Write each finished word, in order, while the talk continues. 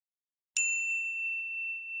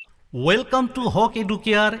Welcome to Hoque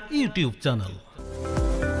Educare YouTube channel.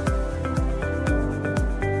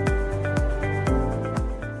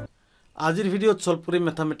 আজিৰ ভিডিওত solve কৰিম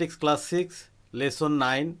mathematics class 6 lesson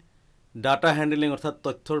 9 data handling অৰ্থাৎ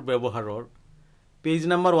তথ্যৰ ব্যৱহাৰৰ পেজ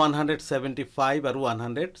নাম্বাৰ 175 আৰু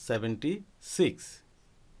 176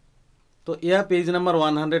 তো ইয়া পেজ নাম্বাৰ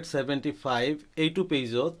 175 এইটো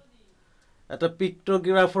পেজত এটা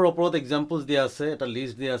পিক্টোগ্ৰাফৰ ওপৰত এক্সাম্পলস দিয়া আছে এটা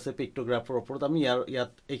লিষ্ট দিয়া আছে পিক্টোগ্ৰাফৰ ওপৰত আমি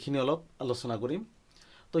ইয়াত এইখিনি অলপ আলোচনা কৰিম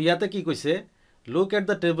তো ইয়াতে কি কৈছে look at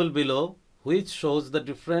the table below which shows the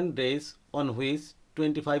different days on which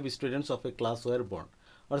 25 students of a class were born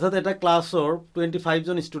অৰ্থাৎ এটা ক্লাছৰ 25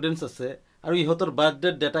 জন ষ্টুডেন্টস আছে আৰু ইহঁতৰ বাৰ্থডে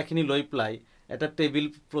ডাটাখিনি লৈ প্লাই এটা টেবিল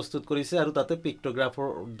প্ৰস্তুত কৰিছে আৰু তাতে পিক্টোগ্ৰাফৰ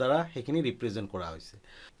দ্বাৰা হেখিনি ৰিপ্ৰেজেন্ট কৰা হৈছে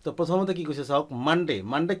তো প্ৰথমতে কি কৈছে চাওক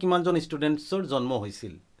মানডে কিমান জন ষ্টুডেন্টছৰ জন্ম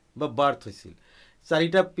হৈছিল বা বাৰ্থ হৈছিল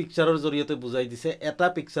চাৰিটা পিকচাৰৰ জৰিয়তে বুজাই দিছে এটা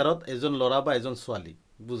পিকচাৰত এজন লৰা বা এজন ছোৱালী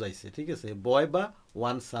বুজাইছে ঠিক আছে বয় বা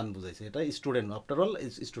ওয়ান সান বুজাইছে এটা স্টুডেন্ট আফটার অল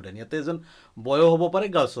স্টুডেন্ট ইয়াতে এজন বয় হ'ব পাৰে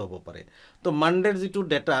গাৰ্লছ হ'ব পাৰে তো মানডেৰ যেটো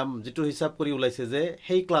ডেটা যেটো হিসাব কৰি ওলাইছে যে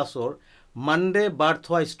হেই ক্লাছৰ মানডে বাৰ্থ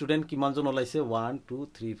হোৱা স্টুডেন্ট কিমানজন ওলাইছে 1 2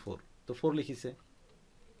 3 4 তো 4 লিখিছে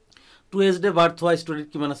টুৱেসডে বাৰ্থ হোৱা স্টুডেন্ট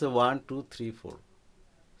কিমান আছে 1 2 3 4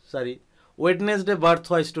 সৰি ওয়েডনেসডে বাৰ্থ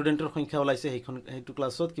হোৱা স্টুডেন্টৰ সংখ্যা ওলাইছে হেইটো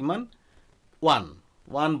ক্লাছত কিমান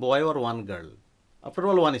 1 বয় or 1 girl after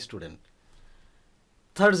all 1 student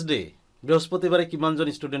থাৰ্সডে বৃহস্পতিবাৰে কিমান জন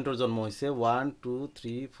স্টুডেন্টৰ জন্ম হৈছে 1 2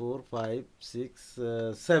 3 4 5 6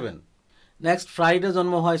 7 নেক্সট ফ্রাইডে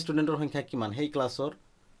জন্ম হোৱা স্টুডেন্টৰ সংখ্যা কিমান হেই ক্লাছৰ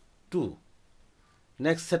 2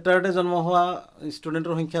 নেক্সট স্যাটাৰডে জন্ম হোৱা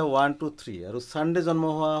স্টুডেন্টৰ সংখ্যা 1 2 3 আৰু সানডে জন্ম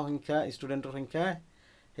হোৱা সংখ্যা স্টুডেন্টৰ সংখ্যা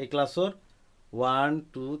হেই ক্লাছৰ 1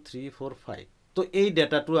 2 3 4 5 তো এই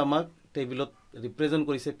ডেটাটো আমাক টেবিলত ৰিপ্ৰেজেন্ট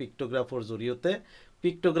কৰিছে পিক্টোগ্ৰাফৰ জৰিয়তে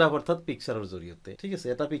পিক্টোগ্ৰাফ অৰ্থাৎ পিকচাৰৰ জৰিয়তে ঠিক আছে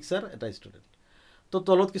এটা পিকচাৰ এটা স্টুডেন্ট তো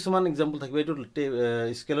তলত কিছুমান এক্সাম্পল থাকিব এটো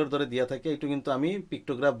স্কেলৰ দৰে দিয়া থাকে এটো কিন্তু আমি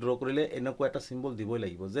পিক্টোগ্ৰাফ ড্ৰ কৰিলে এনেকুৱা এটা সিম্বল দিবই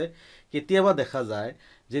লাগিব যে কেতিয়াবা দেখা যায়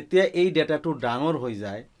যেতিয়া এই ডেটাটো ডাঙৰ হৈ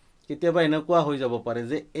যায় কেতিয়াবা এনেকুৱা হৈ যাব পাৰে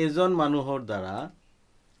যে এজন মানুহৰ দ্বাৰা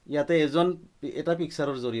ইয়াতে এজন এটা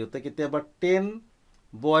পিকচাৰৰ জৰিয়তে কেতিয়াবা 10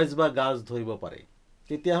 বয়জ বা গাৰ্লছ ধৰিব পাৰে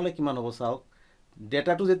তেতিয়া হলে কিমান হ'ব চাওক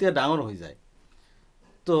ডেটাটো যেতিয়া ডাঙৰ হৈ যায়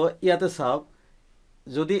তো ইয়াতে চাওক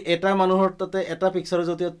যদি এটা মানুহৰ তাতে এটা পিকচাৰৰ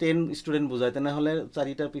যদি 10 স্টুডেন্ট বুজায় তেনে হলে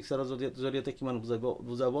চাৰিটা পিকচাৰৰ জৰিয়তে কিমান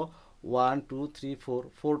বুজাব 1 2 3 4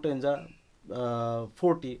 4 10 যা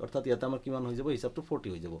 40 অৰ্থাৎ ইয়াতে আমাৰ কিমান হৈ যাব হিসাবটো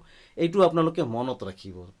 40 হৈ যাব এইটো আপোনালোকে মনত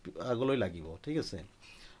ৰাখিব আগলৈ লাগিব ঠিক আছে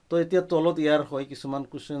তো এতিয়া তলত ইয়াৰ হয় কিছুমান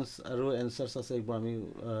কোৱেশ্চনছ আৰু এনসাৰছ আছে এইবোৰ আমি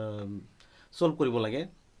সলভ কৰিব লাগে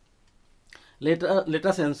let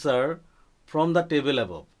us answer from the table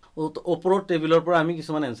above ওপৰৰ টেবিলৰ পৰা আমি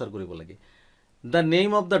কিছুমান এনসাৰ কৰিব লাগে the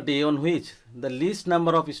name of the day on which the least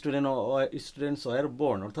number of students were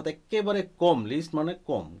born অর্থাৎ একেবারে কম লিস্ট মানে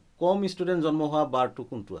কম স্টুডেন্ট জন্ম হোৱা বাৰটো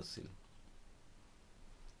কোনটো আছিল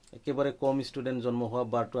একেবাৰে কম স্টুডেন্ট জন্ম হোৱা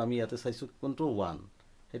বাৰটো আমি ইয়াতে চাইছো কোনটো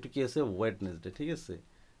 1 এটো কি আছে ওয়েডনেসডে ঠিক আছে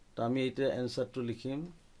তো আমি এইটা এনসারটো লিখিম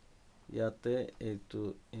ইয়াতে এইটো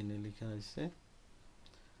এনে লিখা আছে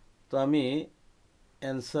তো আমি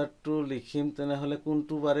এনসারটো লিখিম তেনে হলে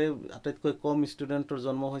কোনটো বারে আটাইতকৈ কম স্টুডেন্টৰ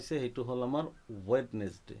জন্ম হৈছে হেতু হল আমাৰ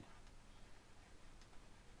ওয়েডনেসডে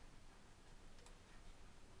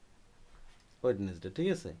ঠিক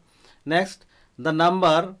আছে next the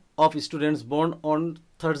number of students born on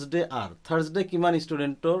Thursday are Thursday কিমান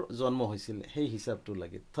স্টুডেন্টৰ জন্ম হৈছিল হেই হিসাবটো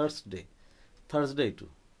লাগে Thursday টু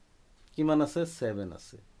কিমান আছে 7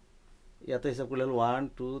 আছে ইয়াতে হিসাব কৰিলে 1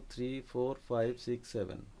 2 3 4 5 6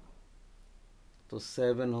 7 তো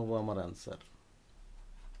 7 হ'ব আমাৰ answer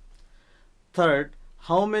third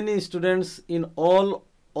how many students in all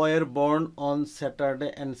were born on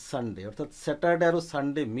Saturday and Sunday অর্থাৎ স্যাটারডে আৰু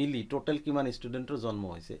সানডে মিলি টোটাল কিমান স্টুডেন্টৰ জন্ম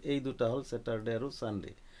হৈছে এই দুটা হল স্যাটাৰডে আৰু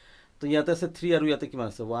সানডে তো ইয়াতে আছে 3 আৰু ইয়াতে কিমান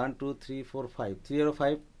আছে 1 2 3 4 5 3 আৰু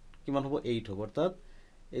 5 কিমান হ'ব 8 হ'ব অৰ্থাৎ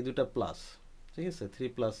এই দুটা প্লাস ঠিক আছে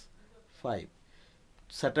 3 প্লাস 5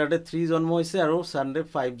 স্যাটাৰডে 3 জন্ম হৈছে আৰু সানডে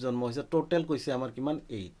 5 জন্ম হৈছে টোটাল কৈছে আমাৰ কিমান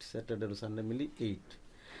 8 স্যাটাৰডে আৰু সানডে মিলি 8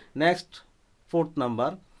 next fourth number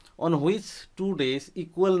on which 2 days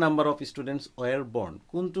equal number of students were born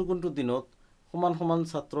কোনটো দিনত সমান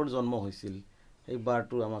ছাত্ৰৰ জন্ম হৈছিল এই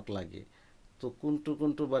বাৰটো আমাক লাগে তো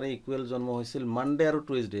কোনটো বাৰে ইকুৱেল জন্ম হৈছিল মানডে আৰু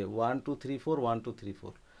টুৱেসডে 1 2 3 4 1 2 3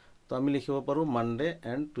 4 তো আমি লিখিব পাৰো মানডে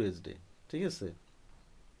এন্ড টুৱেসডে ঠিক আছে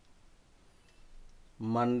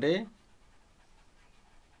Monday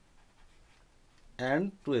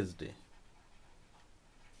and Tuesday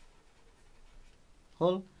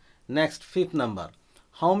whole next fifth number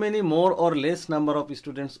how many more or less number of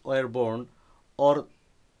students were born or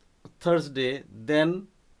Thursday than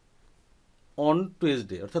on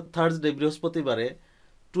টুৱেজডে অৰ্থাৎ থাৰ্ছডে বৃহস্পতিবাৰে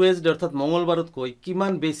টুৱেজডে অৰ্থাৎ মঙলবাৰতকৈ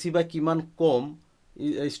কিমান বেছি বা কিমান কম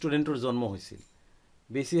ষ্টুডেণ্টৰ জন্ম হৈছিল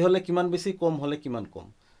বেছি হ'লে কিমান বেছি কম হ'লে কিমান কম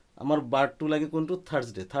আমাৰ বাৰটো লাগে কোনটো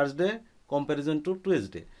থাৰ্ছডে কম্পেৰিজন টু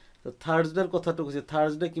টুৱেজডে তো থাৰ্ছডেৰ কথাটো কৈছে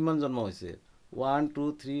থাৰ্ছডে কিমান জন্ম হৈছে 1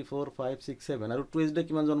 2 3 4 5 6 7 আৰু টুৱেজডে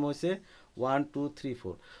কিমান জন্ম হৈছে 1 2 3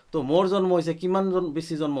 4 তো মোৰ জন্ম হৈছে কিমান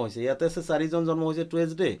বেছি জন্ম হৈছে ইয়াতে আছে 4 জন জন্ম হৈছে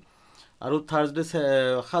টুৱেজডে আৰু থাৰ্ছডে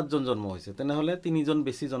 7 জন জন্ম হৈছে তেনেহ'লে 3 জন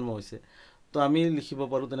বেছি জন্ম হৈছে তো আমি লিখিব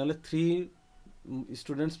পাৰোঁ তেনেহ'লে 3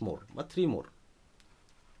 ষ্টুডেণ্টছ মোৰ বা 3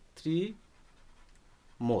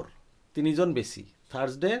 মোৰ 3 জন বেছি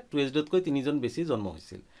থাৰ্ছডে টুৱেজডেতকৈ 3 জন বেছি জন্ম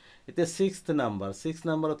হৈছিল এতিয়া 6th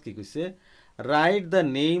নাম্বাৰত কি কৈছে right the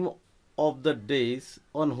name of the days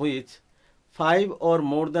on which 5 or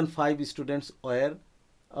more than 5 students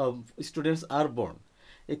are born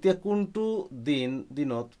এতিয়া কোনটো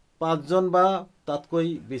দিনত 5 জন বা তাতকৈ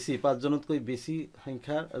বেছি 5 জনতকৈ বেছি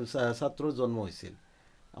সংখ্যাৰ ছাত্ৰৰ জন্ম হৈছিল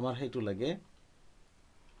আমাৰ হেতু লাগে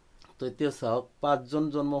তো এতিয়া চাওক 5 জন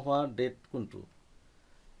জন্ম হোৱা ডেট কোনটো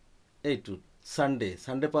এইটো সানডে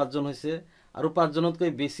 5 জন হৈছে আৰু 5 জনতকৈ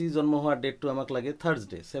বেছি জন্ম হোৱা ডেটটো আমাক লাগে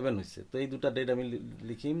থাৰ্ছডে 7 হৈছে তো এই দুটা ডেট আমি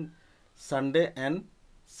লিখিম Sunday and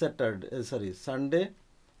Saturday Sunday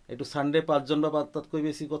এইটো সানডে 5 জন বা তাতকৈ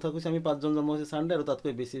বেছি কথা কৈছে আমি 5 জন জন্ম হৈছে সানডে আৰু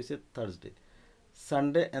তাতকৈ বেছি হৈছে থাৰ্ছডে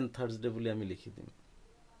সানডে এণ্ড থাৰ্ছডে বুলি আমি লিখি দিম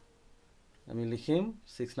আমি লিখিম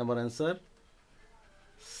 6 number answer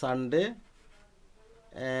Sunday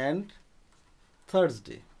and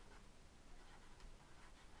Thursday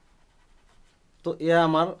তো এয়া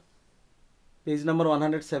আমাৰ পেজ নম্বৰ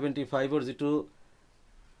 175 ৰ যেটো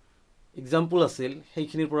এক্সাম্পল আছিল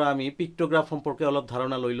সেইখিনিৰ পৰা আমি পিক্টোগ্ৰাফ সম্পৰ্কে অলপ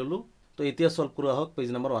ধাৰণা লৈ ললো তো এতিয়া সলভ কৰা হওক পেজ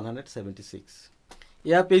নম্বৰ 176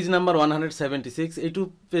 ইয়া পেজ নম্বৰ 176 এইটো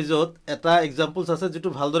পেজত এটা এক্সাম্পলছ আছে যেটো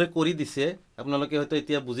ভালদৰে কৰি দিছে আপোনালোকে হয়তো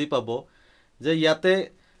এতিয়া বুজি পাব যে ইয়াতে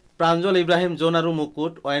প্ৰাঞ্জল ইব্ৰাহিম জন আৰু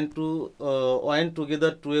মুকুট went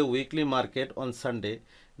together to a weekly market on Sunday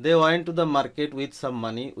they went to the market with some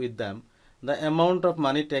money with them the amount of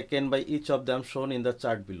money taken by each of them shown in the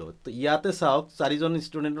chart below তো ইয়াতে চাওক চাৰিজন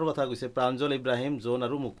ষ্টুডেণ্টৰ কথা কৈছে প্ৰাঞ্জল ইব্ৰাহিম জন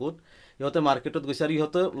আৰু মুকুট ইহঁতে মাৰ্কেটত গৈছে আৰু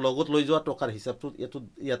ইহঁতে লগত লৈ যোৱা টকাৰ হিচাপটো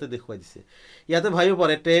ইয়াতে দেখুৱাই দিছে ইয়াতে ভাবিব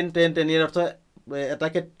পাৰে 10 ইয়াৰ অৰ্থ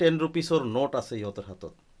এটাকে 10 ৰুপিছৰ নোট আছে ইহঁতৰ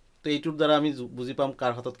হাতত তো এইটোৰ দ্বাৰা আমি বুজি পাম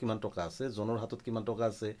কাৰ হাতত কিমান টকা আছে জনৰ হাতত কিমান টকা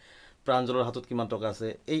আছে প্ৰাঞ্জলৰ হাতত কিমান টকা আছে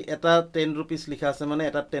এই এটা 10 ৰুপিছ লিখা আছে মানে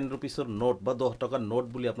এটা 10 ৰুপিছৰ নোট বা 10 টকাৰ নোট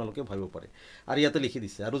বুলি আপোনালোকে ভাবিব পাৰে আৰু ইয়াতে লিখি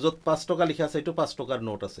দিছে আৰু যত 5 টকা লিখা আছে এইটো 5 টকাৰ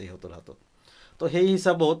নোট আছে ইহঁতৰ হাতত তো সেই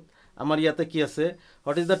হিচাপত আমাৰ ইয়াতে কি আছে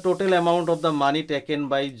what is the total amount of the money taken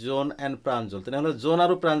by John and Pranjal তেনেহ'লে জন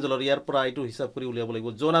আৰু প্ৰাঞ্জলৰ ইয়াৰ পৰা এইটো হিচাপ কৰি উলিয়াব লাগিব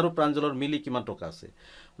জন আৰু প্ৰাঞ্জলৰ মিলি কিমান টকা আছে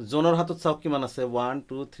জনৰ হাতত চাওক কিমান আছে 1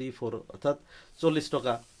 2 3 4 অৰ্থাৎ 40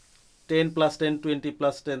 টকা 10 plus 10 20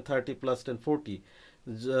 plus 10 30 plus 10 40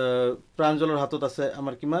 প্ৰাঞ্জলৰ হাতত আছে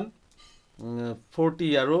আমাৰ কিমান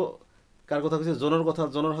 40 আৰু কাৰ কথা কৈছে জনৰ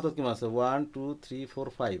হাতত কিমান আছে 1 2 3 4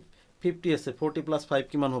 5 50 আছে 40 plus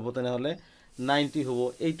 5 কিমান হ'ব তেনেহ'লে 90 হ'ব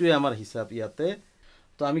এইটোৱে আমাৰ হিচাপ ইয়াতে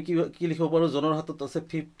তো আমি কি লিখিব পাৰো জনৰ হাতত আছে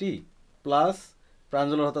 50 প্লাস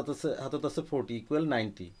প্ৰাঞ্জলৰ হাতত আছে 40 ইকুৱেল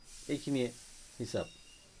 90 এইখিনিয়ে হিচাপ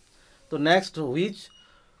তো next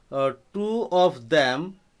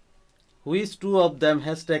which two of them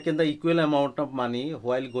has taken the equal amount of money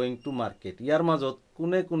while going to market ইয়াৰ মাজত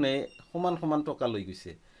কোনে সমান টকা লৈ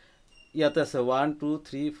গৈছে ইয়াতে আছে 1 2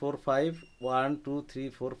 3 4 5 1 2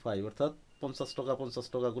 3 4 5 অৰ্থাৎ 50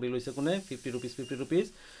 টকা কৰি লৈছে কোনে 50 rupees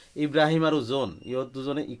ইব্ৰাহিম আৰু জন ইহঁত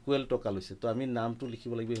দুজনে ইকুৱেল টকা লৈছে তো আমি নামটো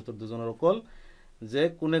লিখিব লাগিব ইহঁতৰ দুজনৰ অকল যে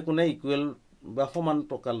কোনে ইকুৱেল বা সমান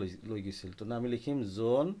টকা লৈ গৈছিল তো আমি লিখিম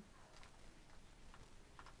জন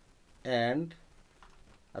এণ্ড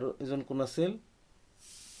আৰু এজন কোন আছিল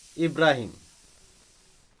ইব্ৰাহিম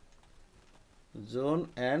জন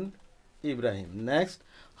and Ibrahim next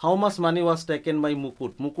how much money was taken বাই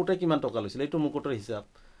মুকুটে কিমান টকা লৈছিল এইটো মুকুটৰ হিচাপ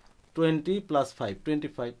 20 plus 5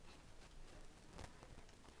 25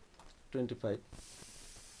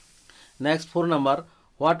 next 4 number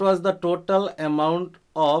what was the total amount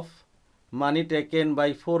of money taken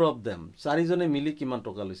by 4 of them চাৰিজনে মিলি কিমান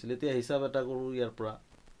টকা লৈছিল এতিয়া হিচাপ এটা কৰো ইয়াৰ পৰা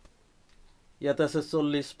ইয়াতে আছে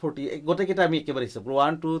 40 40 গোটেইকেইটা আমি একেবাৰে হিচাপ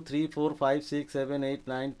 1 2 3 4 5 6 7 8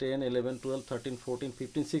 9 10 11 12 13 14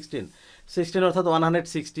 15 16 অৰ্থাৎ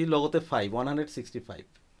 160 লগতে 5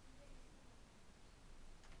 165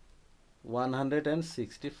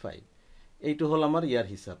 এইটো হল আমাৰ ইয়াৰ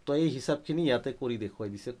হিচাপ তো এই হিচাপখিনি ইয়াতে কৰি দেখুৱাই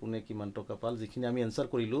দিছে কোনে কিমান টকা পাল যিখিনি আমি আনসাৰ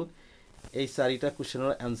কৰিলো এই চাৰিটা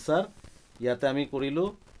কোশ্চেনৰ আনসাৰ ইয়াতে আমি কৰিলো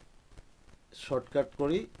শৰ্টকাট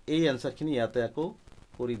কৰি এই আনসাৰখিনি ইয়াতে আকৌ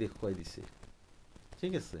কৰি দেখুৱাই দিছে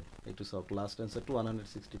ঠিক আছে এইটো সব লাস্ট আনসাৰ টু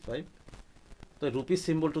 165 তো ৰুপিজ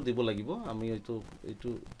চিম্বলটো দিব লাগিব আমি এইটো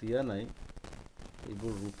দিয়া নাই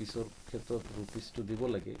এইবোৰ ৰুপিজৰ ক্ষেত্ৰত ৰুপিজটো দিব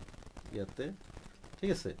লাগে ইয়াতে ঠিক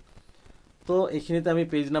আছে তো এইখিনিতে আমি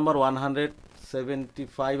পেজ নাম্বাৰ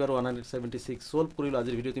 175 আৰু 176 সলভ কৰিলো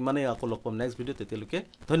আজিৰ ভিডিঅ'ত ইমানেই আকৌ লগ পাম নেক্সট ভিডিঅ'ত তেতিয়ালৈকে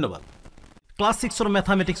ধন্যবাদ ক্লাছ 6 ৰ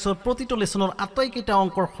ম্যাথমেটিক্সৰ প্ৰতিটো লেসনৰ আটাইকেইটা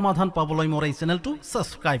অংকৰ সমাধান পাবলৈ মোৰ এই চেনেলটো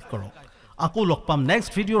সাবস্ক্ৰাইব কৰক আকৌ লগ পাম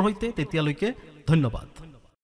নেক্সট ভিডিঅ'ৰ হৈতে তেতিয়ালৈকে ধন্যবাদ